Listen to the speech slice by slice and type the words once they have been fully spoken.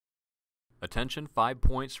Attention 5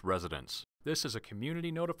 Points residents. This is a community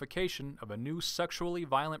notification of a new sexually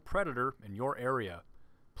violent predator in your area.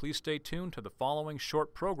 Please stay tuned to the following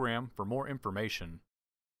short program for more information.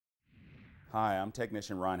 Hi, I'm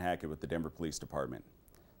Technician Ron Hackett with the Denver Police Department.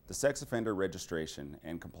 The Sex Offender Registration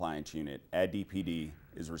and Compliance Unit at DPD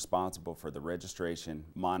is responsible for the registration,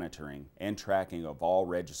 monitoring, and tracking of all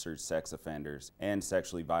registered sex offenders and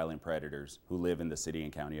sexually violent predators who live in the city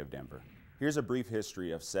and county of Denver. Here's a brief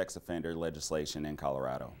history of sex offender legislation in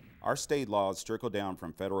Colorado. Our state laws trickle down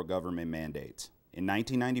from federal government mandates. In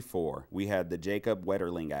 1994, we had the Jacob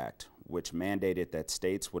Wetterling Act, which mandated that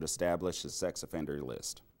states would establish a sex offender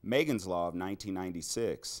list. Megan's Law of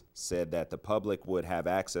 1996 said that the public would have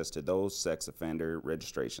access to those sex offender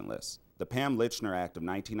registration lists. The Pam Lichner Act of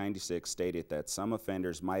 1996 stated that some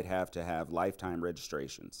offenders might have to have lifetime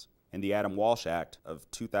registrations. And the Adam Walsh Act of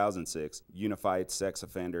 2006 unified sex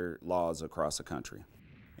offender laws across the country.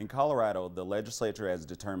 In Colorado, the legislature has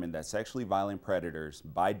determined that sexually violent predators,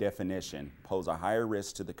 by definition, pose a higher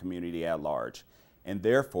risk to the community at large, and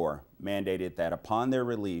therefore mandated that upon their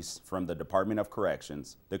release from the Department of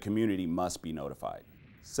Corrections, the community must be notified.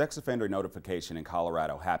 Sex offender notification in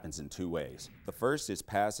Colorado happens in two ways. The first is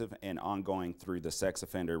passive and ongoing through the sex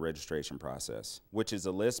offender registration process, which is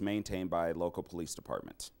a list maintained by local police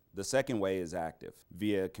departments. The second way is active,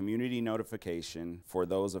 via community notification for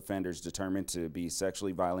those offenders determined to be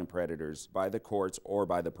sexually violent predators by the courts or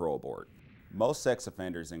by the parole board. Most sex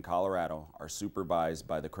offenders in Colorado are supervised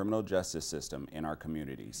by the criminal justice system in our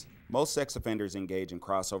communities. Most sex offenders engage in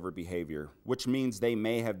crossover behavior, which means they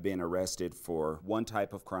may have been arrested for one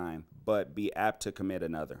type of crime, but be apt to commit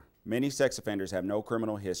another. Many sex offenders have no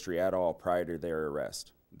criminal history at all prior to their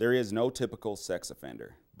arrest. There is no typical sex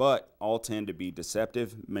offender, but all tend to be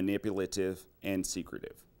deceptive, manipulative, and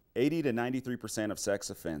secretive. 80 to 93% of sex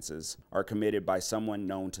offenses are committed by someone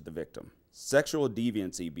known to the victim. Sexual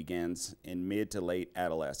deviancy begins in mid to late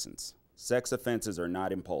adolescence. Sex offenses are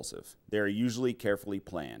not impulsive. They are usually carefully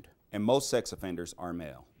planned, and most sex offenders are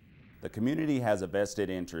male. The community has a vested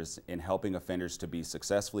interest in helping offenders to be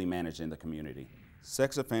successfully managed in the community.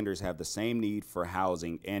 Sex offenders have the same need for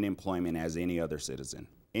housing and employment as any other citizen.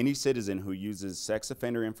 Any citizen who uses sex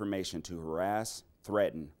offender information to harass,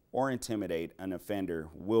 threaten, or intimidate an offender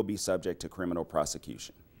will be subject to criminal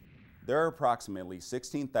prosecution. There are approximately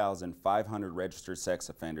 16,500 registered sex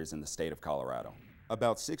offenders in the state of Colorado.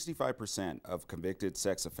 About 65% of convicted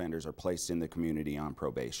sex offenders are placed in the community on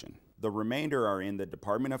probation. The remainder are in the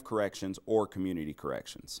Department of Corrections or Community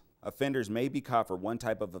Corrections. Offenders may be caught for one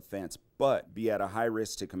type of offense, but be at a high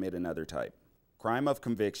risk to commit another type. Crime of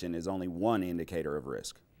conviction is only one indicator of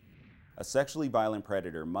risk. A sexually violent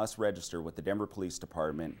predator must register with the Denver Police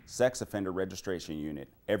Department Sex Offender Registration Unit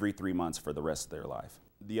every 3 months for the rest of their life.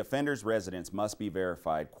 The offender's residence must be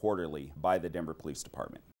verified quarterly by the Denver Police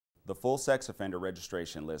Department. The full sex offender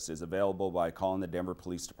registration list is available by calling the Denver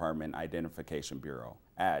Police Department Identification Bureau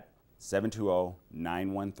at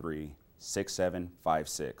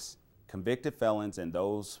 720-913-6756. Convicted felons and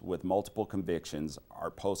those with multiple convictions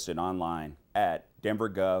are posted online at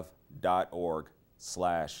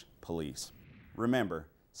denvergov.org/police. Remember,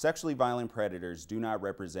 sexually violent predators do not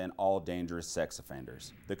represent all dangerous sex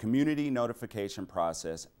offenders. The community notification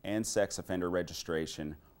process and sex offender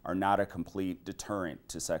registration are not a complete deterrent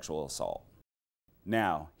to sexual assault.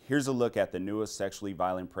 Now, here's a look at the newest sexually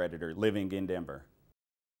violent predator living in Denver.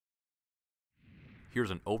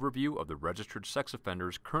 Here's an overview of the registered sex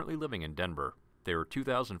offenders currently living in Denver. There are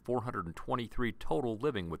 2,423 total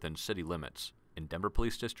living within city limits. In Denver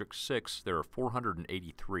Police District 6, there are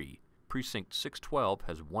 483. Precinct 612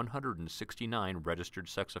 has 169 registered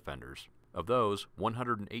sex offenders. Of those,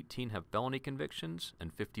 118 have felony convictions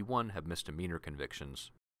and 51 have misdemeanor convictions.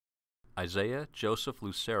 Isaiah Joseph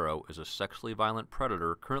Lucero is a sexually violent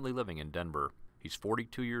predator currently living in Denver. He's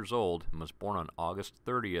 42 years old and was born on August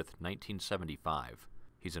 30th, 1975.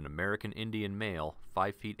 He's an American Indian male,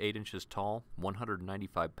 5 feet 8 inches tall,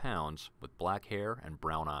 195 pounds, with black hair and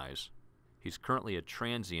brown eyes. He's currently a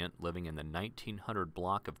transient living in the 1900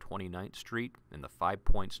 block of 29th Street in the 5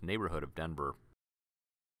 Points neighborhood of Denver.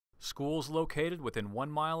 Schools located within 1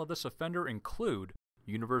 mile of this offender include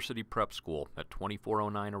University Prep School at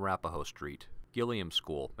 2409 Arapahoe Street, Gilliam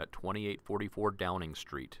School at 2844 Downing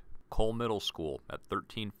Street, Cole Middle School at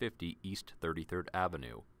 1350 East 33rd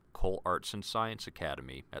Avenue, Cole Arts and Science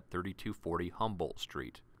Academy at 3240 Humboldt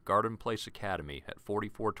Street, Garden Place Academy at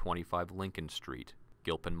 4425 Lincoln Street,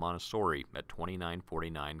 Gilpin Montessori at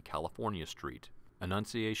 2949 California Street,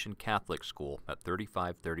 Annunciation Catholic School at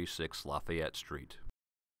 3536 Lafayette Street.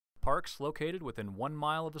 Parks located within 1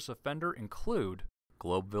 mile of this offender include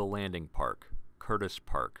Globeville Landing Park, Curtis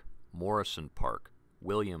Park, Morrison Park,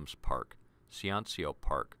 Williams Park, Ciancio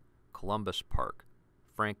Park, Columbus Park,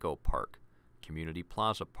 Franco Park, Community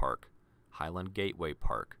Plaza Park, Highland Gateway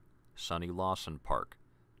Park, Sonny Lawson Park,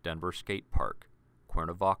 Denver Skate Park,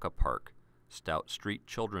 Cuernavaca Park, Stout Street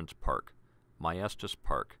Children's Park, Maestas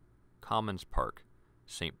Park, Commons Park,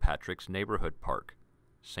 St. Patrick's Neighborhood Park,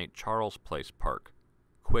 St. Charles Place Park,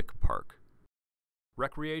 Quick Park.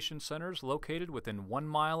 Recreation centers located within 1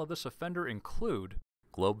 mile of this offender include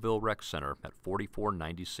Globeville Rec Center at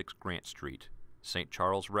 4496 Grant Street, St.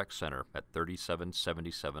 Charles Rec Center at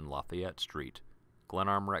 3777 Lafayette Street,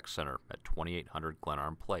 Glenarm Rec Center at 2800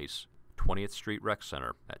 Glenarm Place, 20th Street Rec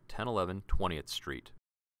Center at 1011 20th Street.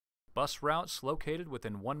 Bus routes located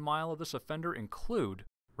within 1 mile of this offender include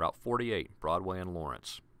Route 48, Broadway and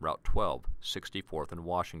Lawrence, Route 12, 64th and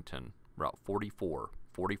Washington, Route 44,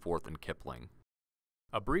 44th and Kipling.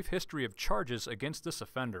 A brief history of charges against this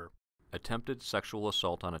offender. Attempted sexual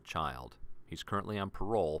assault on a child. He's currently on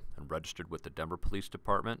parole and registered with the Denver Police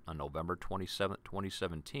Department on November 27,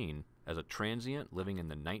 2017 as a transient living in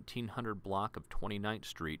the 1900 block of 29th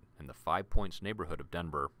Street in the Five Points neighborhood of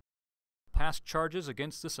Denver. Past charges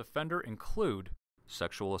against this offender include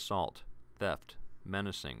sexual assault, theft,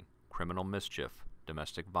 menacing, criminal mischief,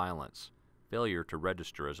 domestic violence, failure to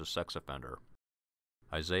register as a sex offender.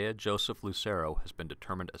 Isaiah Joseph Lucero has been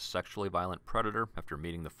determined a sexually violent predator after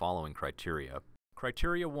meeting the following criteria.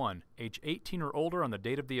 Criteria 1. Age 18 or older on the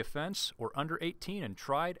date of the offense, or under 18 and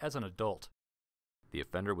tried as an adult. The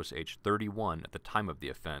offender was age 31 at the time of the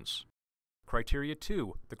offense. Criteria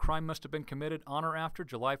 2. The crime must have been committed on or after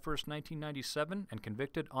July 1, 1997 and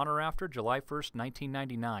convicted on or after July 1,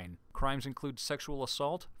 1999. Crimes include sexual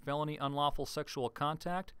assault, felony unlawful sexual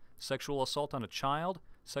contact, sexual assault on a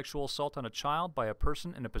child by a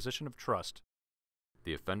person in a position of trust.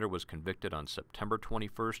 The offender was convicted on September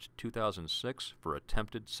 21, 2006 for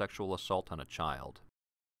attempted sexual assault on a child.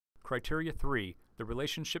 Criteria 3. The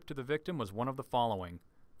relationship to the victim was one of the following.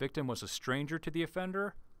 Victim was a stranger to the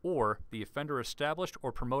offender, or the offender established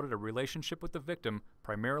or promoted a relationship with the victim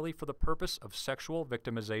primarily for the purpose of sexual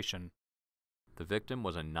victimization. The victim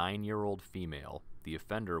was a 9-year-old female. The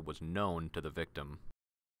offender was known to the victim.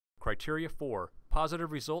 Criteria 4.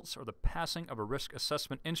 Positive results are the passing of a risk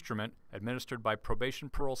assessment instrument administered by probation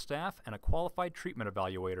parole staff and a qualified treatment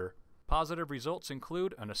evaluator. Positive results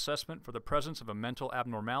include an assessment for the presence of a mental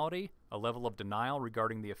abnormality, a level of denial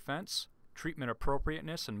regarding the offense, treatment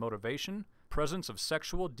appropriateness and motivation, presence of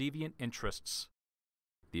sexual deviant interests.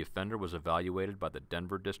 The offender was evaluated by the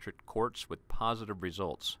Denver District Courts with positive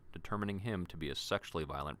results, determining him to be a sexually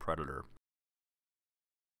violent predator.